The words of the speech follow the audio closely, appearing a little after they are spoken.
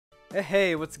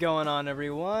Hey, what's going on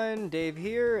everyone? Dave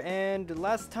here, and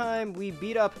last time we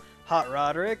beat up Hot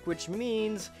Roderick, which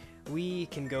means we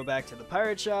can go back to the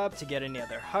pirate shop to get any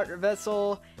other heart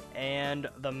vessel and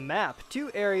the map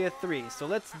to Area 3. So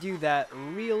let's do that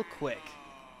real quick.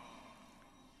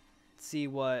 Let's see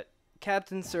what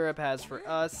Captain Syrup has for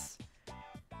us.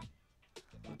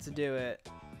 Let's do it.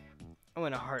 Oh,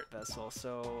 and a heart vessel.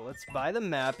 So let's buy the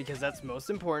map because that's most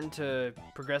important to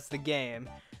progress the game.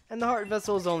 And the heart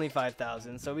vessel is only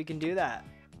 5,000, so we can do that.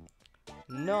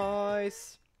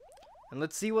 Nice. And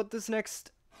let's see what this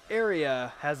next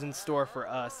area has in store for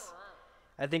us.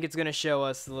 I think it's gonna show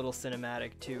us a little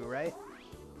cinematic too, right?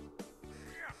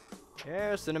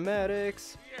 Yeah,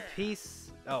 cinematics.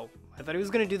 Peace. Oh, I thought he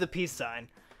was gonna do the peace sign.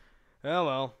 Oh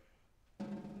well.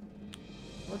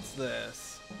 What's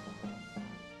this?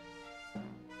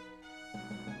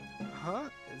 Huh?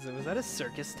 Was that a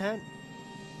circus tent?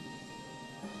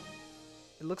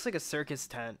 It looks like a circus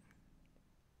tent.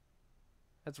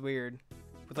 That's weird.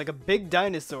 With like a big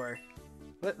dinosaur.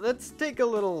 Let's take a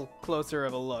little closer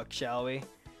of a look, shall we?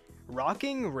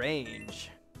 Rocking range.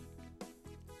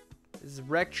 This is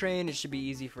wreck train, it should be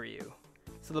easy for you.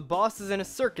 So the boss is in a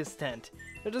circus tent.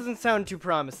 That doesn't sound too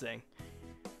promising.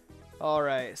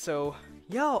 Alright, so...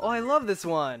 Yo, oh, I love this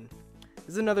one! This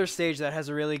is another stage that has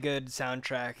a really good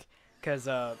soundtrack. Because,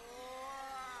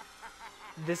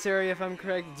 this area, if I'm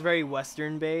correct, it's very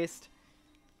Western based,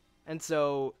 and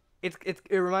so it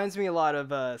reminds me a lot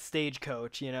of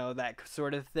Stagecoach, you know, that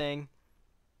sort of thing.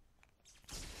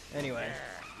 Anyway,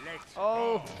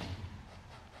 oh,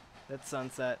 that's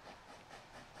sunset.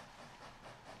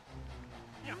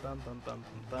 Bum bum bum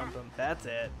bum bum bum. That's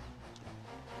it.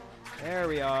 There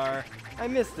we are. I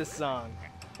missed this song.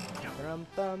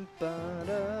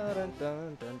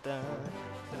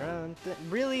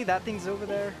 Really? That thing's over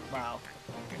there? Wow.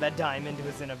 That diamond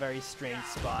was in a very strange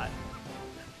spot.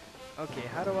 Okay,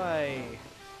 how do I...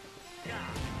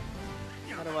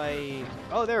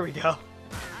 Oh, there we go.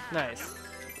 Nice.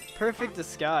 Perfect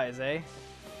disguise, eh?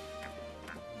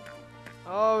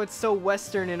 Oh, it's so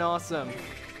Western and awesome.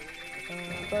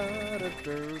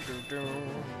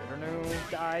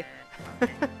 Die.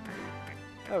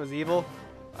 That was evil.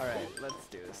 Alright, let's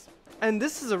do this. And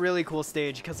this is a really cool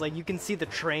stage because, like, you can see the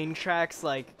train tracks,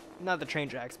 like, not the train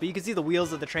tracks, but you can see the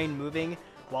wheels of the train moving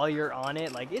while you're on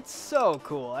it. Like, it's so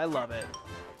cool. I love it.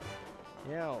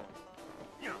 Yeah.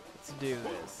 Let's do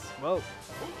this. Whoa.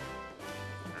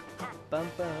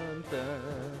 Bum, bum, bum.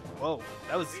 Whoa.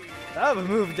 That was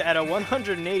moved at a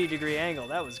 180-degree angle.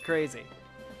 That was crazy.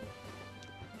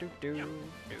 Do, do, do.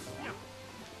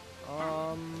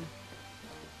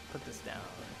 Put this down.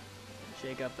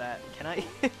 Shake up that. Can I?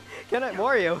 Can I?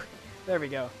 Wario! There we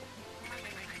go.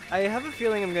 I have a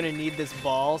feeling I'm gonna need this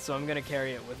ball, so I'm gonna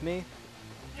carry it with me.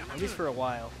 At least for a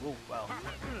while. Oh, well.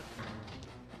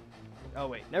 Oh,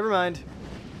 wait. Never mind.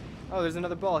 Oh, there's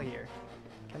another ball here.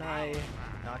 Can I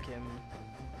knock him?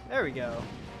 There we go.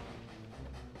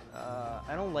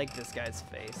 I don't like this guy's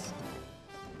face.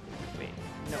 Wait.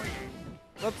 No.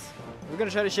 Whoops. We're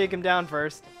gonna try to shake him down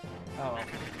first. Oh, well.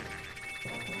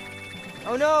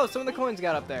 Oh no! Some of the coins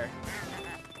got up there.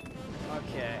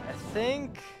 Okay, I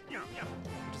think...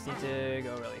 just need to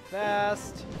go really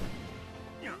fast.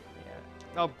 Yeah.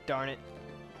 Oh, darn it.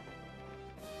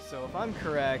 So if I'm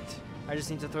correct, I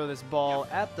just need to throw this ball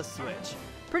at the switch.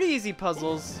 Pretty easy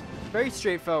puzzles. Very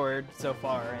straightforward so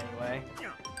far, anyway.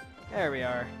 There we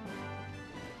are.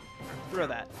 Throw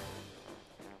that.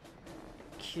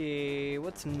 Okay,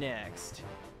 what's next?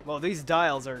 Well, these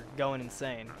dials are going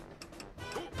insane.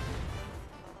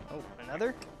 Oh,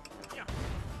 another?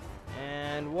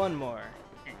 And one more.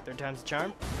 Third time's a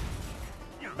charm.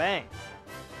 Bang!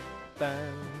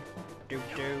 Bang! Do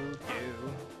do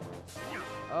do.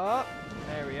 Oh,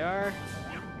 there we are.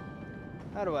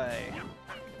 How do I...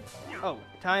 Oh,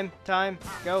 time,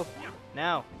 go.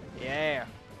 Now. Yeah.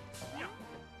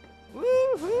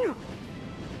 Woohoo!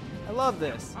 I love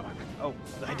this. Oh,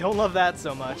 I don't love that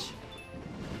so much.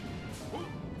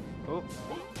 Oh.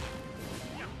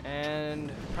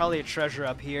 And probably a treasure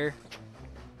up here,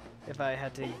 if I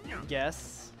had to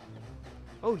guess.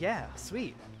 Oh yeah,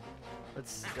 sweet.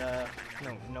 Let's,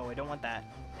 no, I don't want that.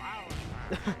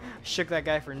 Shook that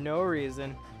guy for no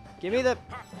reason. Give me the,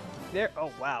 there,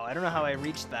 oh wow, I don't know how I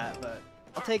reached that, but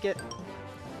I'll take it.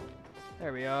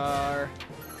 There we are.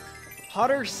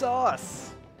 Hotter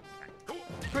sauce.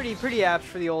 Pretty apt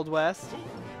for the Old West.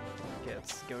 Okay,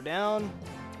 let's go down.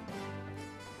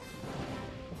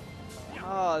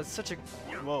 Oh, it's such a...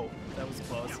 Whoa, that was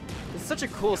close. It's such a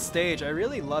cool stage. I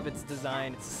really love its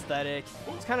design, its aesthetic.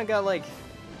 It's kind of got like...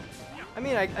 I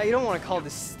mean, I don't want to call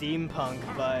this steampunk,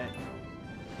 but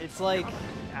it's like,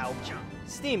 ouch,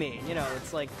 steamy, you know,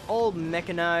 it's like old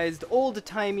mechanized,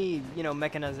 old-timey, you know,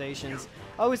 mechanizations.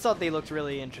 I always thought they looked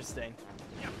really interesting.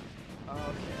 Okay.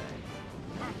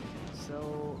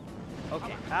 So,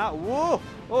 okay, whoa!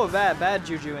 Oh, bad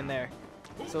juju in there.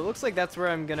 So it looks like that's where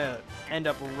I'm gonna end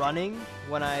up running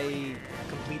when I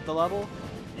complete the level.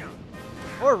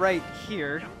 Or right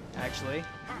here, actually.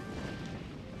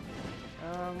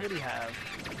 What do you have?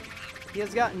 He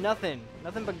has got nothing.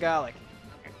 Nothing but garlic.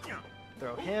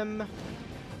 Throw him.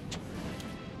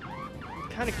 I'm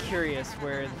kind of curious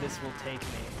where this will take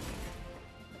me.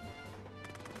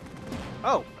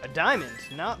 Oh, a diamond.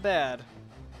 Not bad.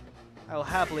 I will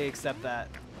happily accept that.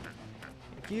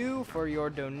 Thank you for your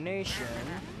donation.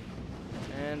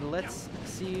 And let's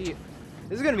see.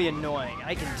 This is going to be annoying.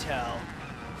 I can tell.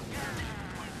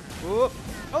 Whoop.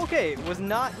 Okay, it was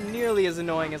not nearly as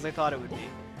annoying as I thought it would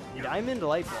be. Diamond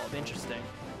light bulb, interesting.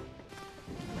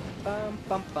 Bum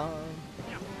bum bum.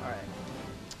 Alright.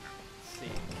 Let's see,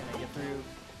 can I get through?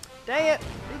 Dang it!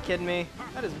 Are you kidding me?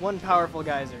 That is one powerful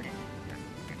geyser.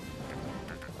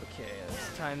 Okay,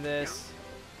 let's time this.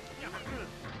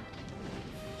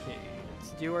 Okay,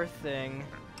 let's do our thing.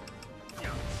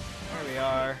 There we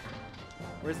are.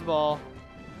 Where's the ball?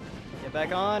 Get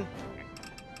back on.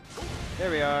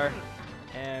 There we are.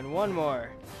 And one more.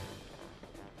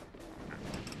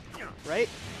 Right?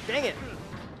 Dang it!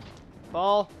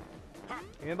 Ball.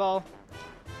 Give me a ball.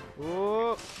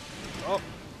 Whoa. Oh,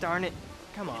 darn it.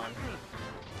 Come on.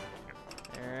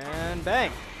 And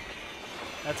bang.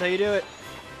 That's how you do it.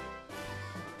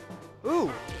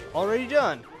 Ooh, already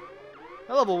done.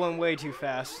 That level went way too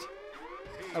fast.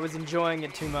 I was enjoying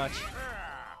it too much.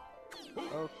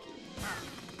 Okay.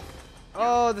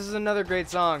 Oh, this is another great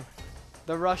song.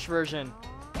 The Rush version.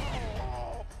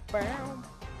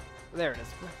 There it is.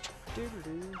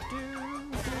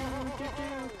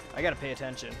 I gotta pay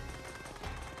attention.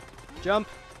 Jump.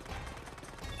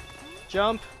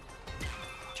 Jump.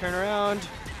 Turn around.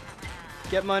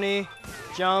 Get money.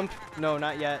 Jump. No,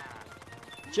 not yet.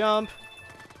 Jump.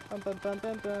 Bum, bum, bum,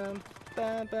 bum, bum.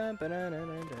 Bum, bum,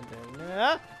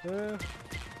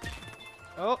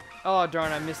 oh,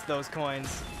 darn, I missed those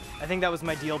coins. I think that was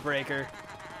my deal breaker.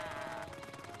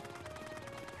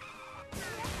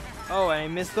 Oh, I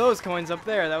missed those coins up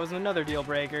there. That was another deal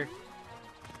breaker.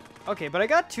 Okay, but I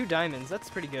got 2 diamonds. That's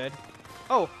pretty good.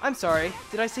 Oh, I'm sorry.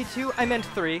 Did I say 2? I meant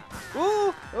 3.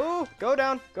 Ooh! Ooh! Go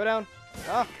down! Go down!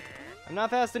 Ah! I'm not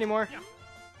fast anymore.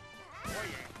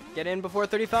 Get in before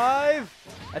 35!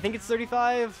 I think it's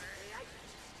 35.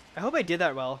 I hope I did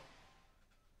that well.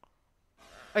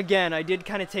 Again, I did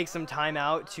kind of take some time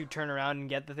out to turn around and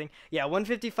get the thing. Yeah,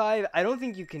 155. I don't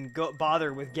think you can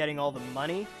bother with getting all the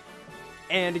money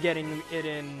and getting it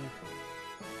in,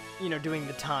 you know, doing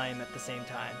the time at the same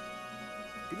time.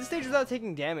 Beat the stage without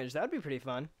taking damage. That would be pretty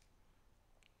fun.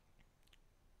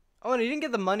 Oh, and I didn't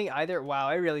get the money either. Wow,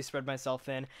 I really spread myself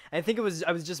thin. I think I was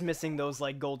just missing those,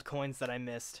 like, gold coins that I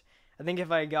missed. I think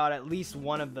if I got at least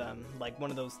one of them, like one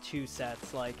of those 2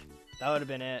 sets, like, that would have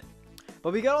been it.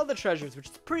 But we got all the treasures, which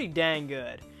is pretty dang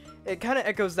good. It kind of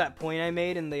echoes that point I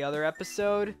made in the other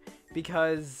episode,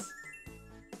 because,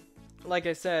 like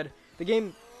I said, the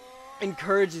game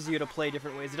encourages you to play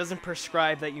different ways. It doesn't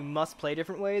prescribe that you must play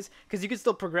different ways, because you can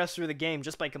still progress through the game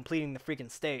just by completing the freaking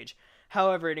stage.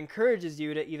 However, it encourages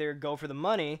you to either go for the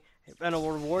money, and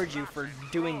it'll reward you for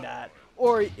doing that,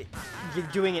 or you're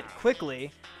doing it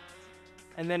quickly,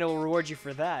 and then it'll reward you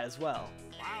for that as well.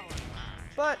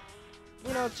 But,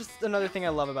 you know, it's just another thing I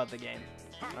love about the game.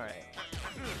 Alright.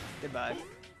 Goodbye.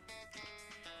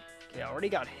 Okay, I already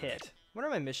got hit. What are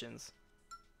my missions?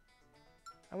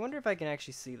 I wonder if I can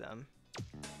actually see them.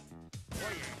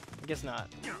 I guess not.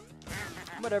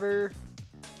 Whatever.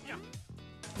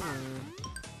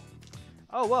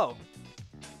 Oh, whoa.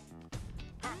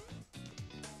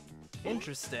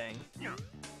 Interesting.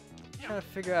 Trying to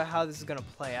figure out how this is gonna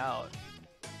play out.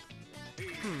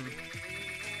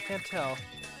 Can't tell.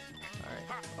 Alright.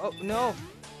 Oh, no!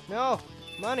 No!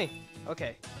 Money!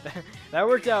 Okay. That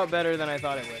worked out better than I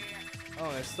thought it would.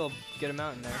 Oh, there's still a good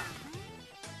amount in there.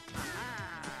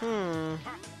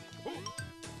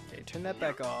 Okay, turn that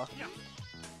back off.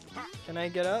 Can I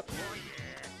get up?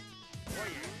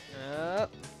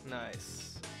 Up.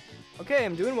 Nice. Okay,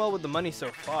 I'm doing well with the money so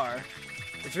far.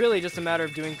 It's really just a matter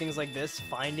of doing things like this,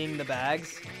 finding the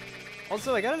bags.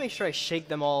 Also, I gotta make sure I shake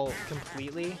them all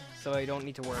completely, so I don't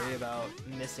need to worry about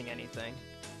missing anything.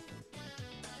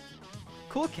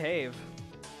 Cool cave.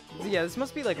 Yeah, this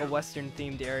must be like a Western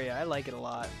themed area. I like it a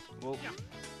lot. Whoa.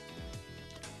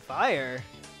 Fire?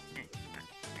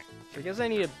 So I guess I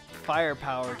need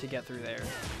firepower to get through there.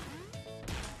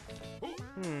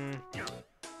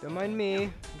 Don't mind me.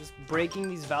 I'm just breaking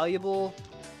these valuable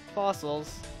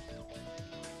fossils.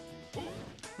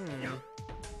 I'm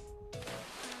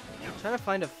trying to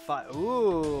find a fire.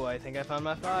 Ooh, I think I found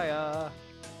my fire.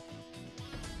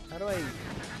 How do I...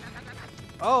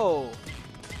 Oh!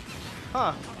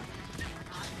 Huh.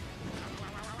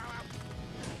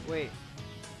 Wait.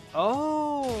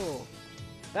 Oh!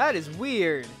 That is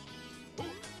weird.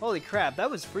 Holy crap, that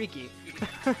was freaky.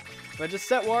 But just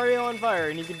set Wario on fire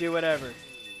and you can do whatever.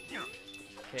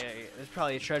 Okay, there's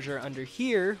probably a treasure under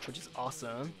here, which is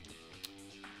awesome.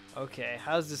 Okay,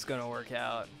 how's this gonna work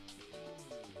out?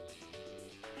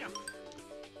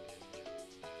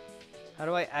 How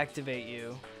do I activate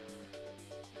you?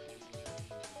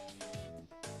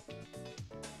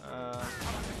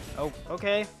 Oh,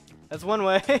 okay. That's one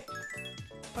way.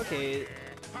 Okay,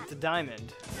 it's a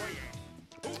diamond.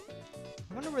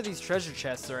 I wonder where these treasure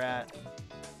chests are at.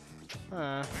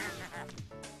 Huh.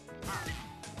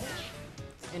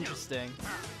 It's interesting.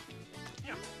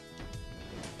 There's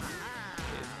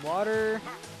water.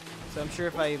 So I'm sure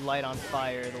if I light on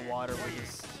fire, the water will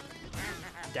just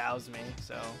douse me,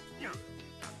 so.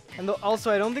 And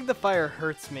also, I don't think the fire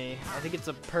hurts me. I think it's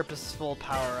a purposeful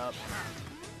power-up.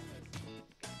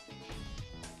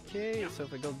 Okay, so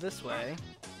if I go this way,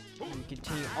 we can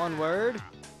continue onward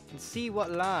and see what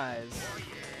lies.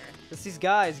 It's these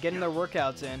guys getting their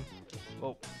workouts in.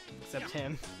 Whoa, except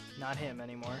him. Not him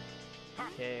anymore.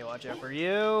 Okay, watch out for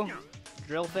you.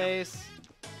 Drill face.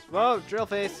 Whoa, drill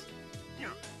face.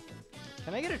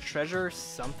 Can I get a treasure or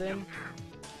something?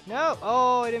 No!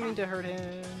 Oh, I didn't mean to hurt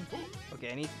him.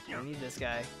 Okay, I need this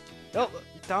guy. Oh,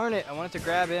 darn it! I wanted to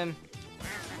grab him.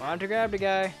 I wanted to grab the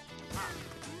guy.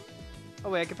 Oh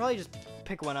wait, I could probably just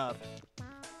pick one up.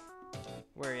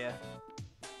 Where are ya?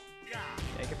 Yeah,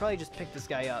 I could probably just pick this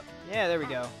guy up. Yeah, there we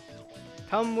go.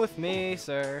 Come with me,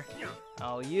 sir.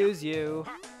 I'll use you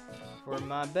for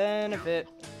my benefit.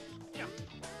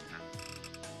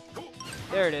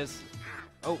 There it is.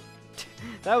 Oh,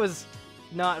 that was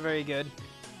not very good.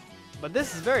 But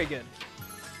this is very good.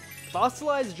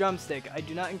 Fossilized drumstick. I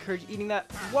do not encourage eating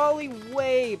that while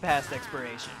way past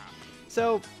expiration.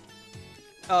 So,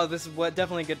 oh, this is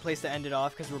definitely a good place to end it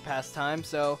off because we're past time.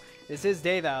 So, this is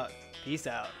Dave out. Peace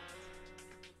out.